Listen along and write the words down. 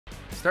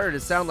Started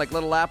to sound like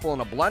Little Apple in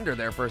a blender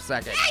there for a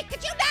second. Hey,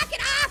 could you knock it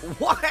off?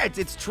 What?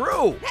 It's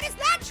true. That is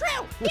not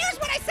true. Here's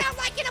what I sound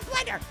like in a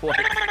blender.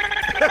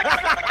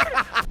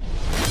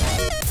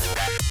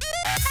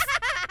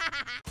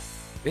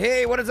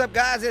 Hey, what is up,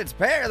 guys? It's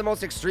Pear, the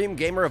most extreme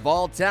gamer of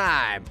all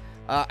time.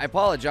 I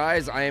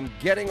apologize. I am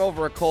getting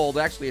over a cold.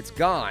 Actually, it's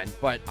gone,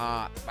 but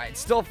it's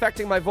still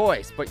affecting my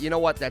voice. But you know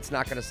what? That's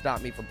not going to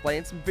stop me from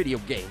playing some video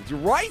games. You're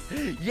right?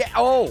 Yeah.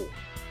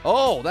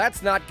 Oh,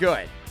 that's not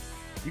good.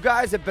 You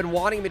guys have been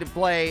wanting me to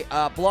play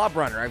Blob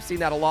Runner. I've seen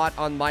that a lot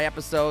on my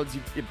episodes.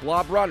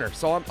 Blob Runner.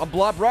 So I'm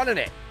Blob running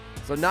it.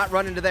 So not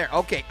run into there.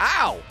 Okay.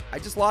 Ow! I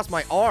just lost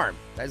my arm.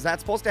 Is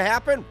that supposed to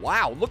happen?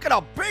 Wow, look at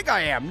how big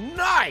I am.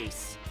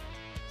 Nice!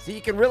 See,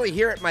 you can really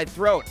hear it in my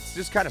throat. It's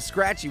just kind of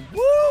scratchy.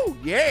 Woo!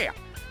 Yeah!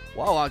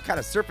 Wow, I'm kind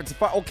of surfing so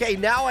far. Okay,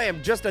 now I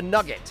am just a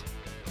nugget.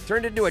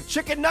 Turned into a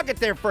chicken nugget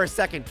there for a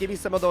second. Give me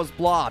some of those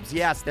blobs.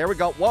 Yes, there we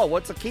go. Whoa,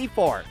 what's the key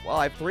for? Well,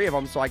 I have 3 of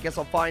them, so I guess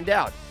I'll find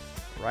out.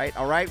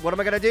 All right. What am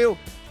I going to do?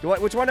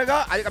 Which one to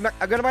go? I'm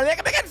going to make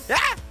it again.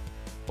 Ah!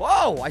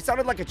 Whoa, I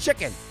sounded like a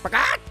chicken.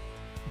 I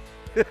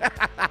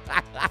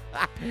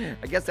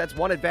guess that's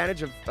one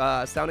advantage of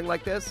sounding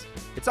like this.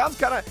 It sounds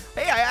kind of,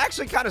 hey, I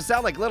actually kind of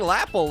sound like Little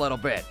Apple a little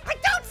bit. I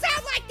don't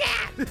sound like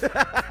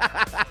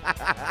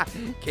that.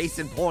 Case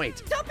in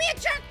point. Don't be a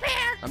jerk,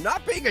 Pear. I'm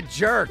not being a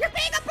jerk. You're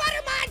being a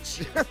butter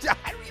munch.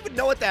 I don't even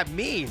know what that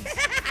means.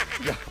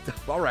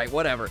 All right,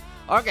 whatever.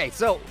 Okay,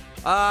 so,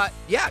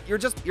 yeah,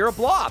 you're a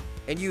blob.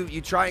 And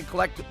you try and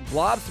collect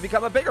blobs to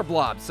become a bigger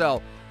blob.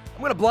 So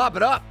I'm going to blob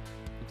it up.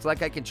 Looks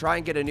like I can try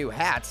and get a new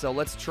hat, so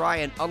let's try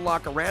and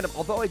unlock a random,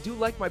 although I do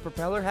like my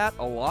propeller hat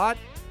a lot.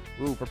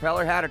 Ooh,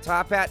 propeller hat or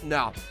top hat?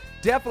 No,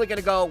 definitely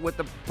gonna go with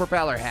the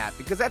propeller hat,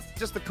 because that's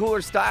just the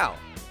cooler style.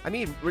 I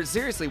mean,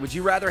 seriously, would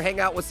you rather hang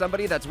out with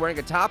somebody that's wearing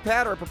a top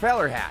hat or a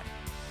propeller hat?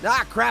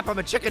 Ah, crap, I'm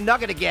a chicken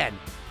nugget again.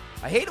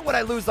 I hate it when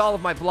I lose all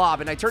of my blob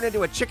and I turn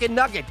into a chicken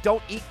nugget.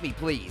 Don't eat me,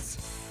 please.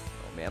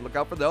 Oh man, look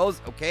out for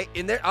those. Okay,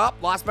 in there, oh,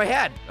 lost my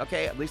head.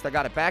 Okay, at least I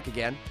got it back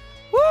again.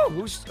 Woo!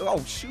 Who's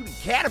shooting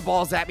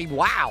cannonballs at me?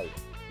 Wow!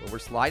 Well, we're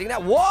sliding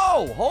now.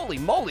 Whoa! Holy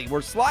moly!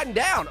 We're sliding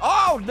down.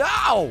 Oh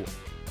no!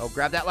 Oh,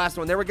 grab that last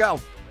one. There we go.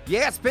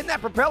 Yeah, spin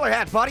that propeller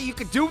hat, buddy. You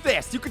can do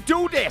this. You can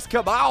do this.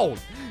 Come on.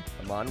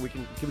 Come on.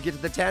 Can we get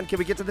to the 10? Can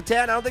we get to the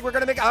 10? I don't think we're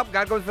gonna make it. Oh,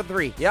 gotta go for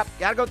 3. Yep,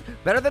 gotta go.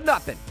 Better than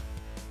nothing.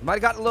 I might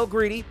have gotten a little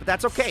greedy, but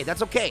that's okay.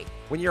 That's okay.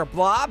 When you're a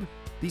blob,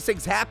 these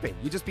things happen.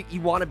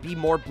 You want to be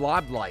more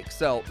blob-like.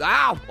 So,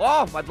 ow!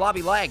 Oh, my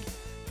blobby leg.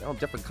 Oh,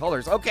 different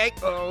colors. Okay.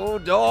 Oh,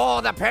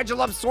 no, the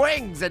pendulum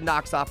swings and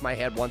knocks off my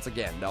head once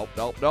again. Nope.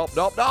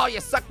 No, you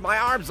sucked my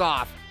arms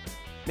off.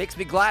 Makes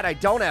me glad I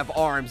don't have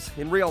arms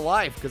in real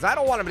life, because I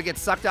don't want them to get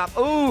sucked up.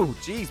 Ooh,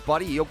 geez,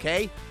 buddy, you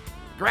okay?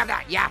 Grab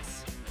that,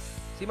 yes.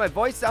 See, my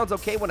voice sounds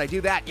okay when I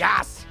do that.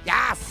 Yes.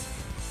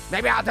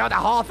 Maybe I'll do the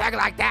whole thing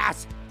like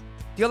this.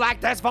 Do you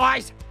like this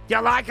voice? Do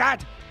you like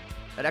it?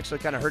 That actually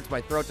kind of hurts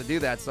my throat to do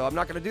that, so I'm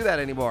not going to do that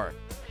anymore.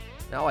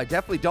 No, I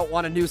definitely don't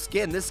want a new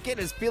skin. This skin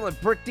is feeling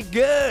pretty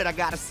good, I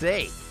gotta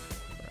say.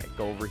 All right,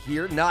 go over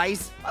here.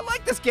 Nice. I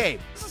like this game.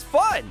 This is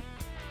fun.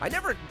 I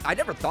never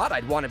thought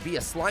I'd want to be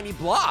a slimy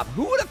blob.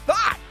 Who would have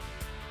thought?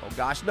 Oh,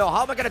 gosh, no.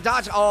 How am I going to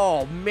dodge?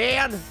 Oh,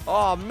 man.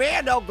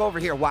 No, go over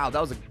here. Wow,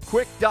 that was a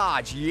quick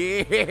dodge.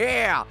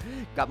 Yeah.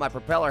 Got my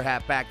propeller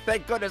hat back.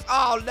 Thank goodness.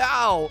 Oh,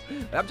 no.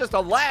 I'm just a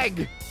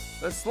leg.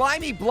 A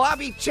slimy,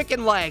 blobby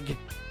chicken leg.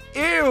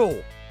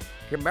 Ew.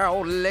 Come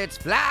on, let's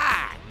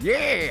fly.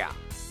 Yeah.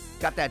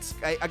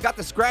 I got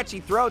the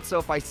scratchy throat, so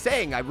if I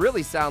sing, I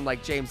really sound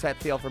like James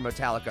Hetfield from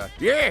Metallica.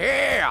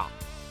 Yeah!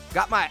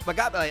 Got my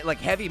like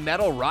heavy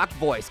metal rock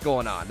voice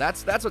going on.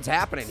 That's what's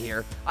happening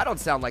here. I don't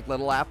sound like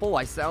Little Apple.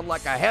 I sound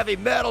like a heavy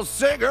metal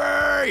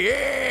singer.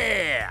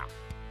 Yeah!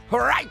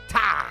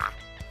 Right-ta!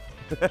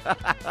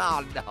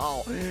 Oh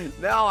no!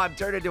 No, I'm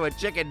turned into a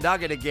chicken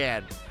nugget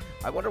again.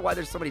 I wonder why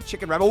there's so many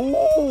chicken rabbits.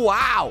 Ooh,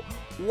 wow!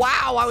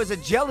 Wow! I was a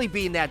jelly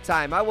bean that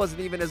time. I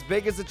wasn't even as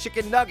big as a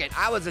chicken nugget.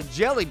 I was a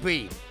jelly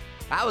bean.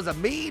 I was a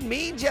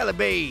mean jelly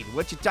bean.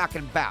 What you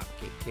talking about?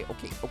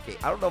 Okay.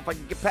 I don't know if I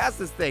can get past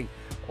this thing.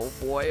 Oh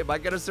boy, am I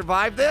gonna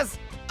survive this?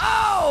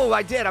 Oh,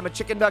 I did. I'm a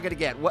chicken nugget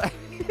again. What?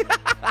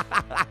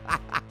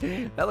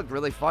 That looked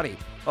really funny.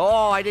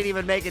 Oh, I didn't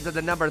even make it to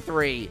the number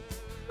 3.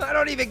 I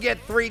don't even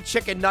get 3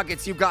 chicken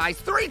nuggets, you guys.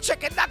 3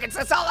 chicken nuggets,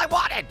 that's all I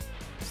wanted.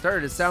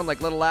 Started to sound like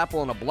Little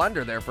Apple in a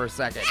blender there for a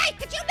second. Hey,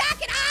 could you knock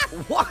it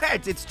off?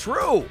 What? It's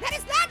true. That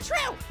is not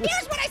true.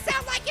 Here's what I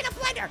sound like in a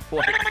blender.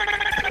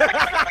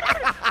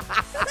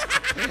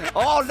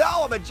 Oh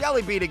no, I'm a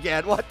jelly bean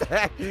again. What the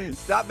heck?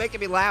 Stop making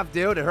me laugh,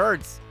 dude. It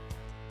hurts.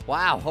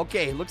 Wow,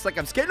 okay, looks like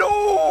I'm scared.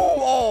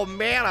 Oh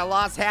man, I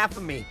lost half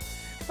of me.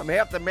 I'm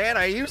half the man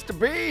I used to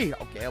be.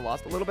 Okay, I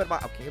lost a little bit of my,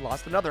 okay,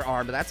 lost another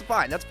arm, but that's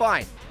fine,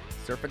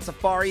 Surfing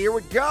Safari, here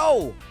we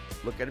go.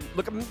 Look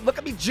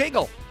at me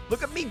jiggle.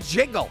 Look at me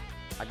jiggle.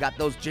 I got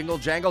those jingle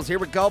jangles, here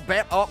we go,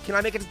 bam. Oh, can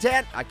I make it to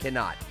 10? I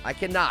cannot.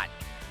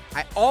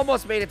 I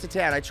almost made it to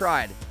 10, I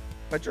tried.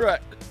 I tried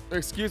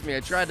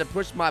to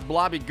push my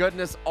blobby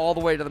goodness all the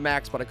way to the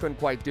max, but I couldn't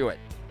quite do it.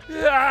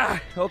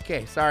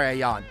 Okay, sorry I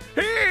yawned.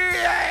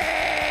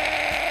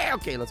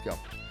 Okay, let's go.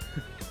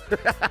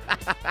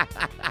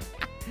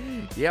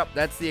 Yep,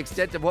 that's the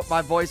extent of what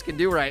my voice can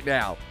do right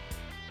now.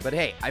 But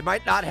hey, I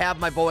might not have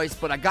my voice,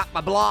 but I got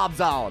my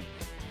blobs on.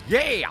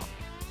 Yeah!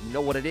 You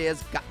know what it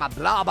is? Got my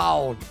blob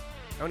on.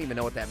 I don't even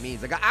know what that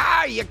means.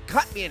 You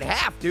cut me in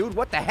half, dude.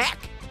 What the heck?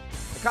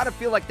 I kind of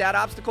feel like that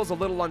obstacle's a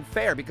little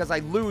unfair because I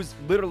lose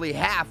literally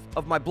half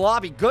of my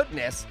blobby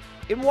goodness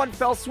in one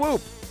fell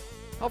swoop.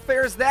 How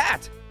fair is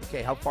that?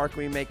 Okay, how far can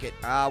we make it?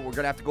 We're going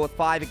to have to go with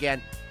 5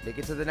 again. Make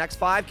it to the next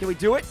 5. Can we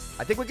do it?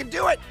 I think we can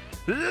do it.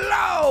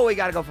 No, we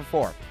got to go for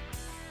 4.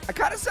 I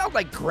kind of sound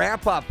like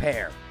Grandpa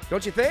Pear,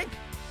 don't you think?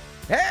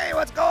 Hey,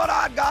 what's going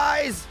on,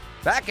 guys?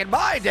 Back in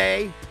my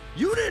day,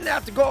 you didn't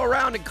have to go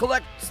around and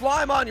collect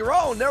slime on your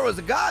own. There was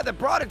a guy that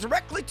brought it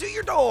directly to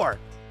your door.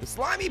 The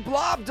Slimy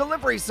Blob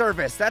Delivery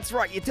Service. That's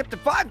right. You tipped him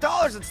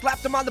 $5 and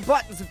slapped him on the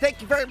butt and said,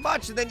 thank you very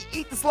much, and then you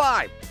eat the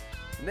slime.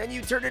 And then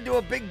you turned into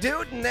a big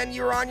dude, and then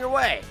you're on your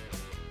way.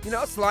 You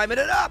know, sliming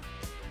it up.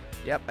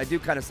 Yep, I do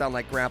kind of sound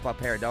like Grandpa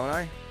Pear, don't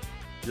I?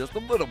 Just a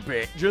little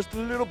bit. Just a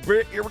little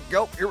bit. Here we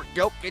go. Here we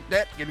go. Get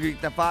that. Get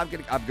the 5.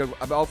 Get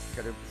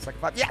the second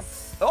 5.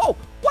 Yes! Oh!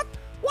 What?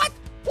 What?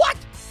 What?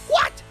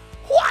 What?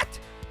 What?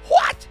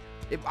 What?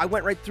 I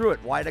went right through it.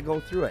 Why did I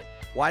go through it?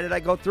 Why did I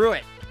go through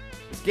it?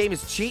 This game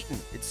is cheating.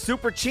 It's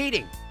super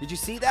cheating. Did you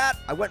see that?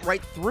 I went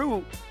right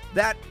through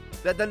that.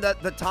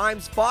 The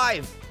times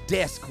 5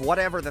 disc,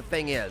 whatever the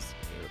thing is.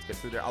 Okay, let's get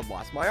through there. I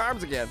lost my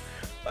arms again.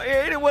 I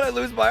hate it when I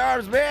lose my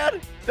arms,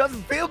 man.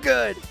 Doesn't feel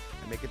good.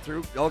 I make it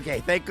through.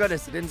 Okay, thank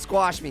goodness it didn't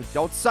squash me.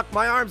 Don't suck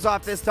my arms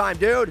off this time,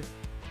 dude.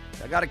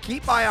 I gotta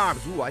keep my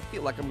arms. Ooh, I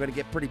feel like I'm gonna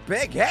get pretty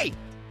big. Hey,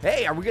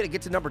 are we gonna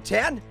get to number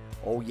 10?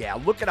 Oh yeah,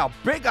 look at how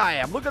big I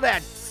am. Look at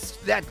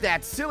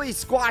that silly,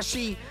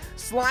 squashy,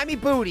 slimy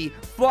booty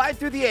flying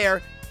through the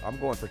air. I'm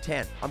going for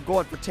 10. I'm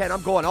going for 10.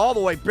 I'm going all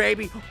the way,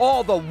 baby.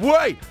 All the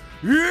way.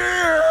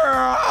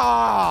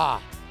 Yeah!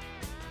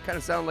 Kind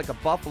of sound like a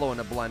buffalo in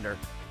a blender.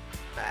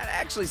 That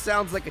actually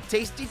sounds like a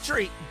tasty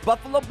treat.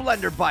 Buffalo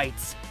blender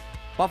bites.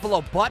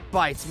 Buffalo butt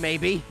bites,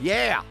 maybe.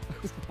 Yeah.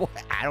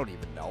 I don't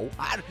even know.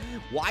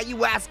 Why are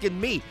you asking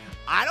me?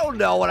 I don't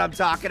know what I'm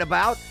talking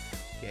about.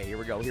 Okay, here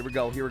we go. Here we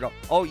go. Here we go.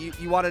 Oh,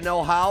 you want to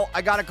know how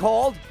I got a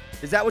cold?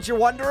 Is that what you're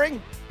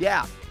wondering?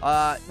 Yeah.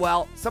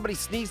 Well, somebody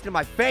sneezed in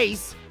my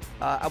face.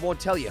 I won't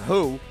tell you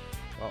who.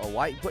 Uh-oh,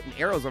 why are you putting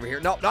arrows over here?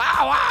 No.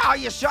 Oh,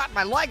 you shot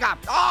my leg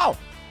off.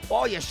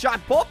 Oh, you shot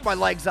both my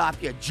legs off,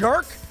 you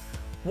jerk.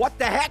 What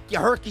the heck, you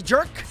herky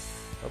jerk?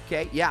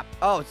 Okay, yeah.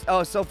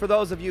 Oh, so for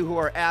those of you who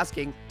are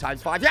asking,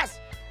 times 5, yes!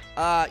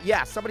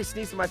 Yeah, somebody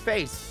sneezed in my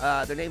face.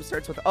 Their name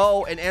starts with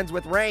O and ends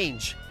with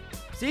range.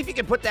 See if you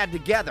can put that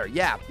together.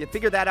 Yeah, you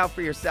figure that out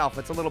for yourself.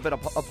 It's a little bit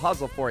of a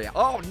puzzle for you.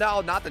 Oh,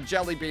 no, not the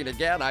jelly bean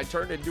again. I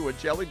turned into a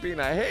jelly bean.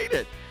 I hate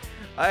it.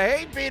 I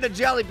hate being a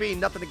jelly bean.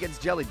 Nothing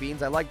against jelly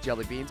beans. I like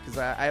jelly beans because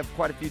I have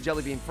quite a few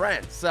jelly bean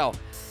friends. So,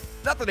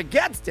 nothing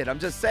against it. I'm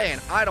just saying,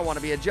 I don't want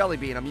to be a jelly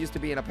bean. I'm used to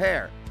being a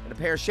pear. And a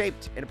pear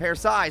shaped, and a pear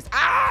sized.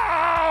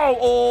 Ow!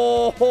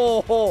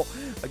 Oh!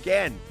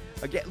 Again.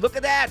 Look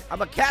at that.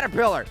 I'm a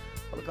caterpillar.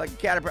 I look like a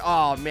caterpillar.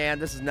 Oh, man,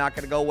 this is not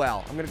going to go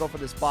well. I'm going to go for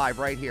this 5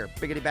 right here.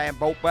 Biggity bam,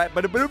 boop,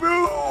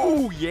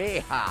 boo.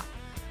 Yeah.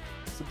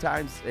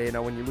 Sometimes, you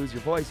know, when you lose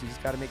your voice, you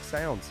just got to make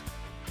sounds.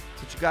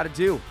 That's what you got to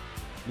do.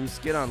 New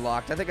skin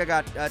unlocked. I think I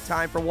got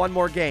time for one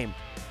more game.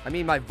 I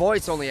mean, my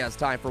voice only has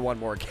time for one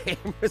more game.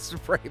 This is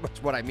pretty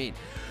much what I mean.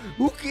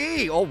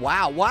 Okay. Oh,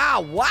 wow.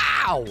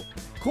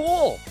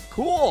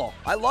 Cool.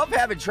 I love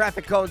having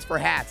traffic cones for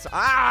hats.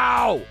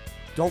 Ow!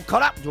 Don't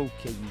cut up.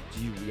 Okay,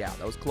 yeah,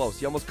 that was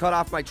close. You almost cut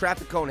off my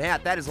traffic cone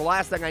hat. That is the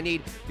last thing I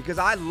need because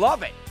I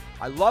love it.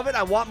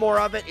 I want more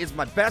of it. It's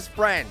my best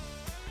friend.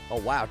 Oh,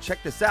 wow.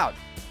 Check this out.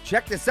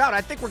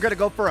 I think we're going to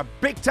go for a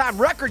big-time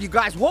record, you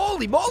guys.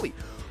 Holy moly.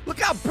 Look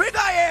how big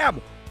I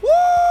am.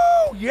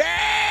 Woo!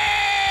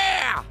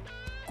 Yeah!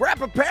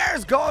 Grandpa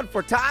Pear's going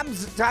for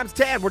times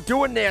 10. We're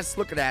doing this.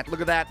 Look at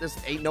that. This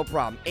ain't no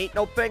problem. Ain't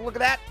no thing. Look at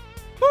that.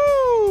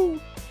 Woo!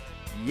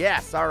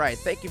 Yes, all right.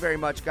 Thank you very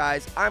much,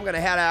 guys. I'm going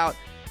to head out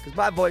because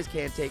my voice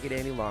can't take it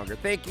any longer.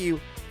 Thank you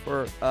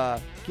for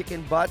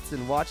kicking butts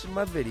and watching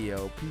my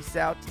video. Peace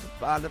out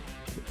on the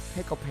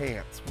pickle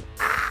pants.